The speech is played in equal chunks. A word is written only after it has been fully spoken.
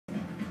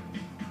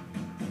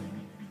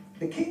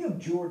The King of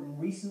Jordan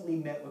recently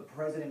met with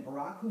President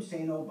Barack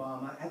Hussein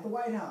Obama at the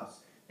White House.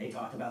 They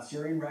talked about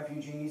Syrian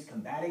refugees,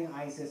 combating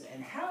ISIS,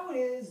 and how it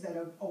is that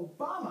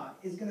Obama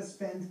is going to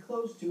spend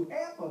close to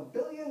 $500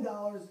 million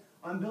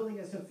on building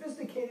a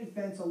sophisticated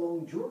fence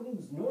along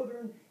Jordan's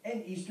northern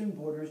and eastern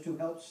borders to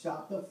help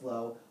stop the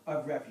flow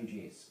of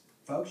refugees.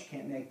 Folks, you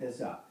can't make this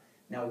up.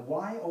 Now,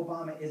 why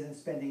Obama isn't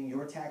spending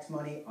your tax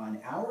money on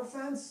our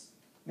fence?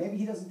 Maybe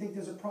he doesn't think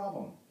there's a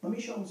problem. Let me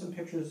show him some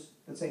pictures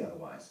that say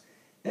otherwise.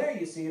 There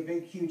you see a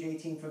big, huge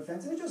 18-foot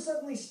fence, and it just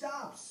suddenly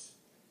stops.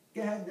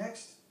 Go ahead,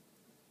 next.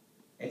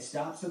 It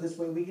stops so this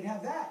way we can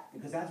have that,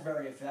 because that's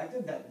very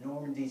effective, that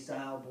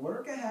Normandy-style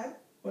border. Go ahead.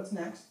 What's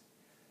next?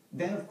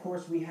 Then, of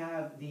course, we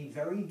have the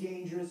very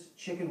dangerous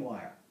chicken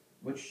wire,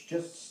 which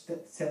just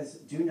says,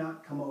 do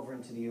not come over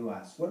into the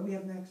U.S. What do we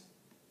have next?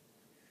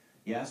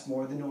 Yes,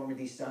 more of the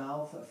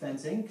Normandy-style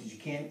fencing, because you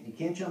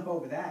can't jump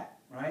over that,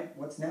 right?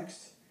 What's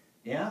next?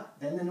 Yeah,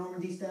 then the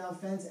Normandy-style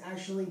fence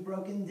actually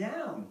broken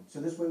down.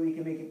 So this way we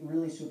can make it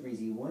really super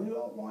easy. We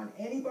don't want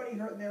anybody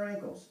hurting their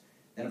ankles.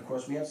 Then, of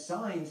course, we have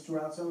signs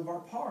throughout some of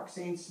our parks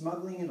saying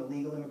smuggling and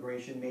illegal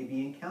immigration may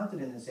be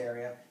encountered in this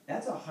area.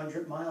 That's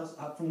 100 miles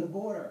up from the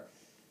border.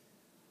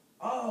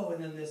 Oh,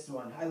 and then this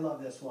one. I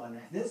love this one.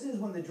 This is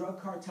when the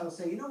drug cartels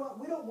say, you know what,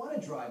 we don't want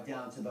to drive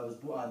down to those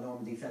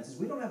Normandy fences.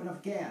 We don't have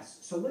enough gas.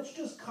 So let's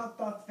just cut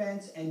the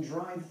fence and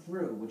drive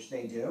through, which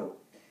they do.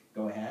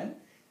 Go ahead.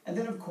 And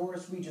then, of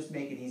course, we just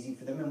make it easy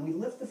for them and we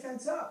lift the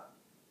fence up.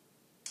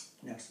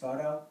 Next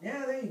photo.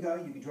 Yeah, there you go.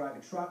 You can drive a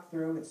truck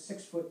through. It's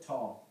 6 foot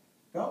tall.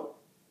 Go.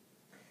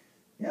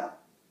 Yeah.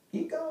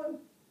 Keep going.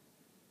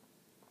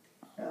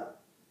 Yeah.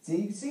 So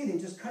you can see they're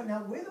just cutting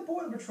out where the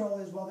Border Patrol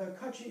is while they're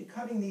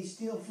cutting these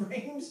steel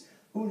frames.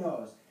 Who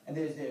knows? And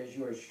there's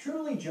yours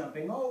truly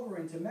jumping over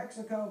into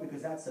Mexico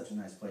because that's such a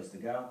nice place to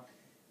go.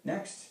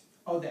 Next.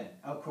 Oh, then,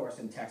 of course,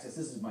 in Texas,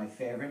 this is my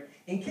favorite.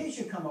 In case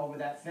you come over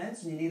that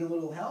fence and you need a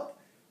little help,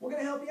 we're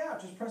going to help you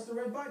out. Just press the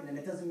red button. And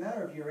it doesn't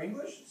matter if you're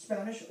English,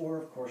 Spanish, or,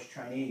 of course,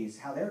 Chinese.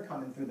 How they're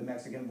coming through the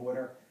Mexican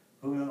border,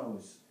 who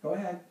knows? Go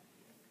ahead.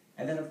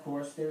 And then, of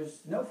course,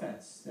 there's no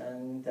fence.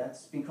 And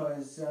that's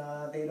because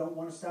they don't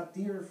want to stop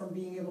deer from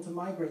being able to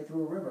migrate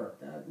through a river.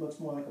 That looks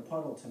more like a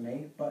puddle to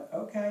me, but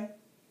okay.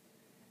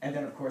 And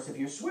then, of course, if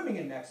you're swimming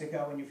in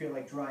Mexico and you feel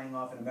like drying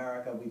off in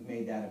America, we've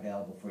made that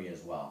available for you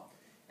as well.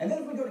 And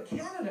then if we go to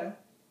Canada,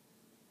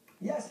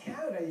 yes,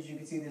 Canada, as you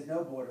can see, there's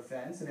no border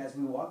fence. And as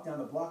we walk down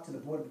the block to the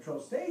Border Patrol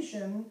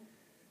station,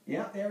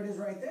 yeah, there it is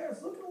right there.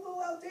 It's looking a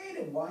little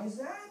outdated. Why is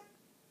that?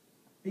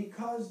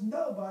 Because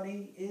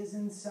nobody is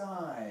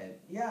inside.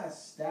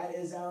 Yes, that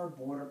is our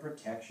border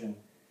protection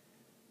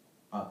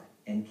up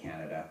in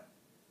Canada.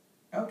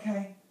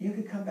 Okay, you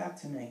could come back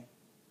to me.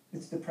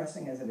 It's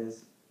depressing as it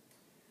is.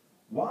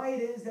 Why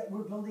it is that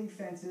we're building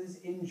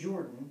fences in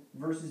Jordan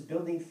versus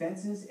building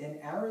fences in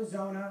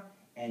Arizona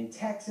and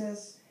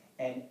Texas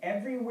and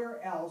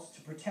everywhere else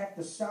to protect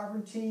the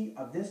sovereignty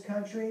of this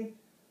country,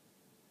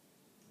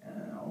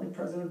 only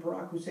President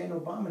Barack Hussein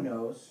Obama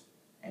knows,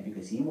 and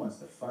because he wants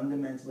to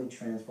fundamentally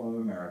transform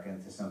America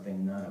into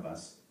something none of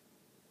us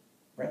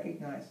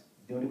recognize.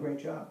 Doing a great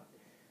job.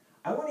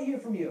 I want to hear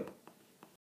from you.